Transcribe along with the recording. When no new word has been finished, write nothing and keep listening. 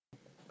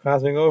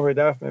Crossing over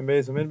Daf and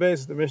Beis and Min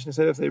Beis, the Mishnah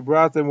said if they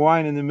brought the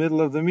wine in the middle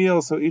of the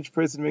meal, so each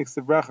person makes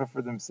the bracha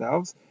for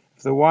themselves.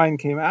 If the wine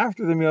came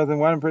after the meal, then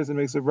one person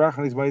makes the bracha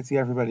and he's might see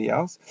everybody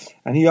else.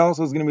 And he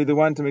also is going to be the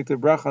one to make the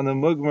bracha on the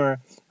mugmer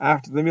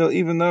after the meal,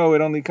 even though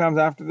it only comes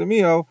after the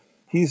meal,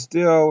 he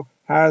still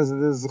has the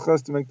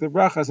zechus to make the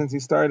bracha since he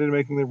started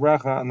making the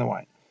bracha on the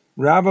wine.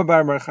 Rabba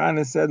bar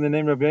Marchan said in the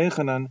name of Rabbi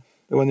Yochanan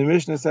that when the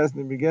Mishnah says in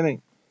the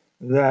beginning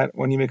that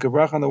when you make a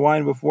bracha on the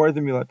wine before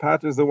the meal, it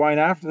patters the wine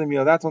after the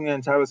meal, that's only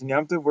on Shabbos and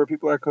Yom Tov where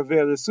people are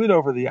koveh the suit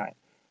over the yain.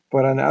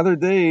 But on other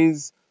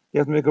days, you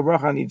have to make a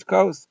bracha on each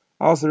coast.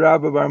 Also,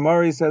 Rabbi Bar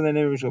Mori said in the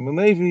name of Shulman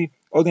Levi,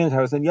 only on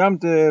Shabbos and Yom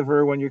Tov,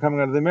 or when you're coming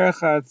out of the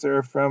merchatz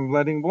or from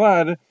letting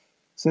blood,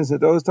 since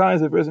at those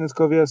times the person is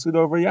koveh suit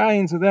over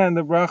yain, so then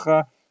the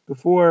bracha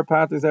before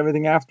patters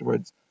everything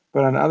afterwards.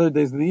 But on other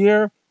days of the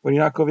year, when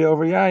you're not koveh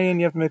over yain,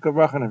 you have to make a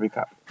bracha on every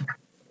cup.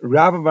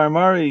 Rabbi Bar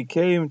Mari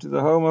came to the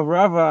home of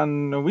Rava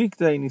on a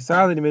weekday, and he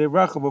saw that he made a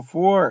bracha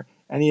before,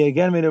 and he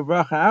again made a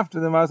bracha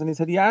after the Maz, and he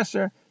said,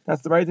 Yasher,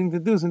 that's the right thing to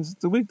do, since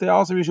it's a weekday.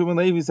 Also, Rishon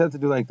Levi said to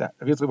do like that.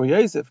 Rabbi Yitzchak Bar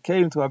Yosef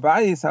came to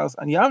Abayi's house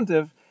on Yom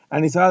Tov,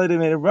 and he saw that he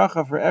made a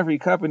bracha for every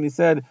cup, and he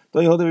said,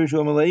 don't you hold the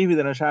Rishon Levi,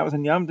 that on Shabbos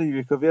and Yom Tov,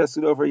 you koveh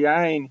suit over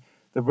yain,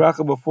 the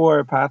bracha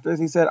before patras.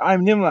 He said,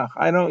 I'm nimlach.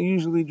 I don't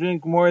usually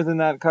drink more than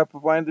that cup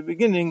of wine at the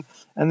beginning,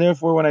 and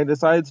therefore when I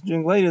decide to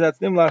drink later, that's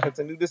nimlach. It's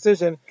a new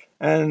decision,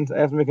 and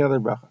I have to make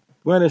another bracha.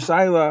 When a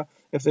shaila,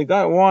 if they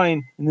got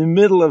wine in the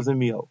middle of the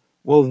meal,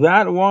 well,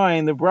 that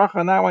wine, the bracha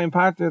on that wine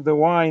patras the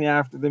wine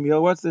after the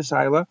meal. What's the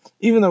shaila?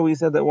 Even though we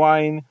said that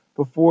wine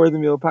before the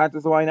meal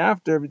patras the wine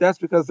after, but that's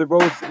because they're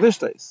both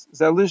lishtais. Is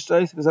that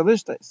lishtais? Is that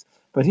lishtais?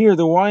 But here,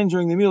 the wine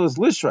during the meal is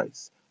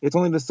lishtais. It's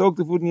only to soak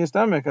the food in your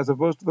stomach, as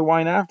opposed to the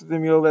wine after the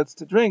meal that's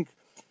to drink.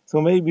 So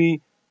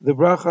maybe the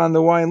bracha on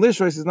the wine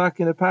lishtais is not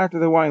going to patter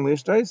the wine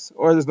lishtais,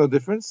 or there's no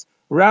difference.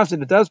 Rav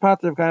said it does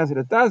patter, Rav Kana said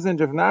it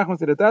doesn't, Rav Nachman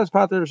said it does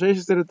patter, Rav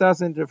Sheshes said it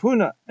doesn't, Rav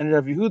Huna and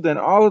Rav Yehuda and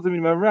all of the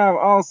Minim of Rav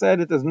all said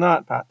it does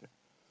not patter.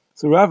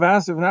 So Rav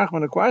asked Rav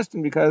Nachman a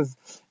question because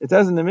it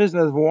says in the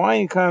Mishnah that if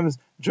wine comes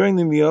during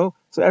the meal,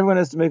 so everyone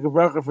has to make a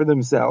bracha for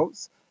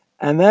themselves.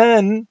 And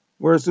then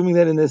we're assuming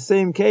that in the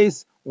same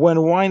case,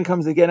 when wine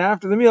comes again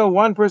after the meal,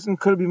 one person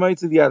could be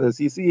mitzvah the other.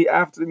 So you see,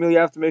 after the meal, you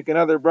have to make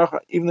another bracha,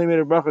 even though you made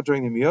a bracha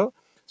during the meal.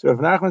 So if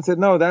Nachman said,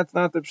 no, that's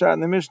not the pshat in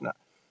the Mishnah.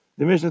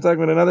 The Mishnah is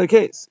talking about another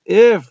case.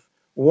 If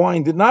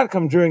wine did not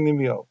come during the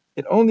meal,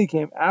 it only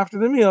came after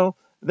the meal,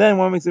 then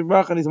one makes a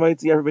bracha and he's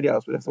mitzvah everybody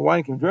else. But if the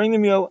wine came during the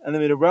meal and they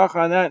made a bracha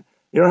on that,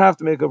 you don't have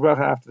to make a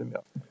bracha after the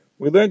meal.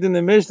 We learned in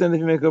the Mishnah that if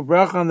you make a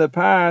bracha on the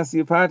pas,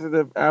 you pater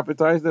the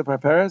appetizer, the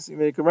parperes. You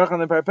make a bracha on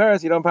the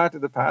parperes, you don't pater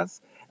the pas.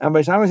 And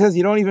Beishami says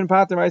you don't even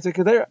pater ma'aser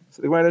kedera.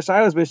 So the Gemara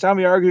Shayla is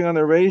Beishami arguing on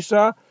the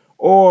Reisha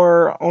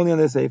or only on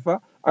the Seifa?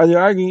 Are they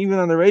arguing even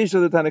on the Reisha?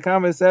 The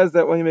Tanakama says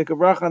that when you make a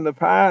bracha on the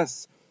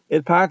pas,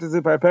 it paters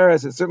the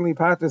parperes. It certainly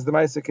paters the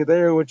ma'aser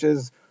kedera, which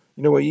is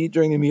what you eat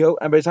during the meal.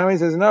 And Beishami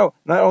says no.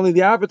 Not only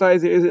the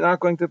appetizer is it not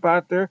going to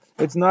pater,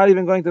 it's not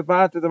even going to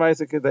pater the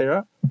ma'aser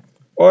kedera.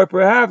 Or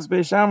perhaps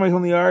Beis Shammai is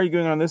only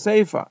arguing on the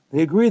Seifa.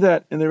 They agree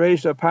that in the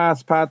Reisha,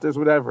 pas, paters,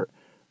 whatever.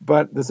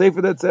 But the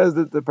Seifa that says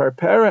that the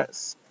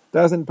parperes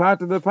doesn't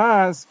pater the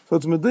pas, so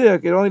it's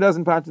meduyek, it only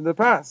doesn't pater the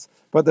pas.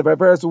 But the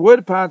parperes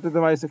would pater the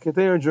ma'aser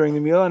kedera during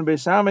the meal, and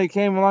Beis Shammai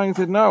came along and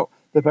said, no,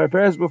 the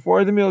parperes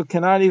before the meal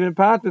cannot even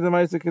pater the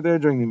ma'aser kedera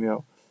during the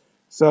meal.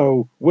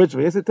 So, which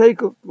way? It's a take,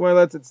 where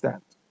lets it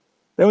stand.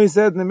 Then we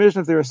said in the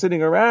Mishnah if they were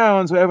sitting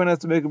around, so everyone has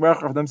to make a bracha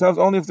for themselves.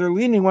 Only if they're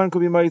leaning, one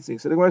could be mitzi.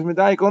 So the Gemara is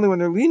medayik, only when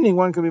they're leaning,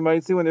 one could be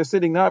mitzi. When they're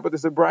sitting, not. But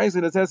there's a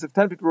brayso that says if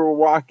 10 people were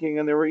walking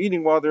and they were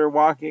eating while they were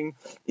walking,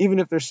 even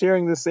if they're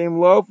sharing the same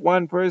loaf,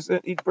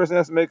 each person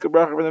has to make a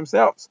bracha for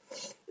themselves.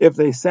 If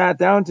they sat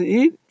down to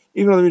eat,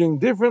 even though they're eating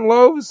different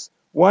loaves,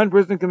 one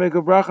person can make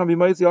a bracha and be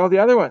mitzi all the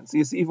other ones. So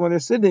you see, even when they're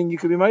sitting, you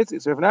could be mitzi.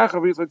 So if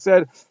Nachman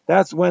said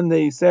that's when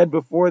they said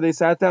before they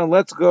sat down,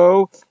 let's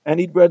go and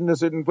eat bread in a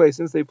certain place.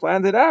 Since they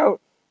planned it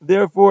out,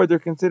 therefore, they're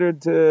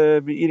considered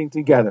to be eating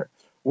together.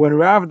 When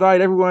Rav died,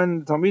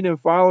 everyone, Talmidim,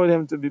 followed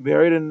him to be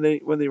buried, and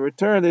when they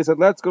returned, they said,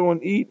 let's go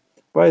and eat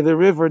by the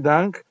river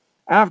Dank.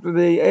 After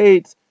they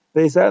ate,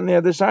 they sat and they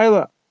had the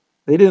shaila.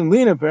 They didn't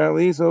lean,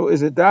 apparently, so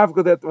is it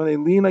dafka that when they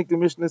lean, like the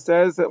Mishnah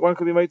says, that one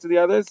could be made to the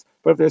others,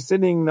 but if they're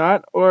sitting,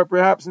 not? Or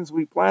perhaps since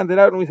we planned it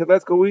out and we said,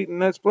 let's go eat in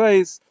this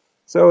place,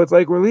 so it's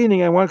like we're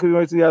leaning and one could be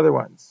made to the other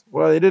ones.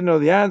 Well, they didn't know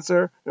the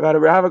answer.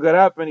 Rav got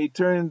up and he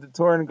turned the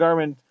torn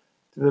garment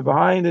to the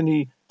behind and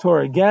he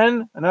tore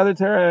again, another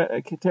tear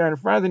in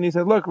front, and he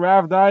said, look,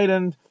 Rav died,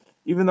 and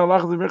even though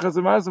Allah is the Berachos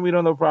of Masan, we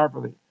don't know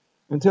properly.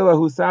 Until a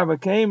Husava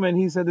came, and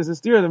he said, there's a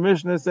steer. The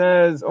Mishnah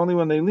says only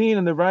when they lean,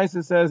 and the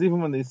Brisa says even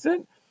when they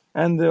sit,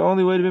 and the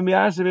only way to be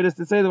miyashav is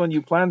to say that when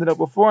you planned it up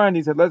before, and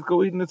he said, let's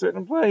go eat in a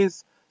certain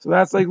place, so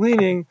that's like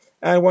leaning,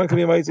 and one can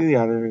be mighty to the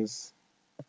others.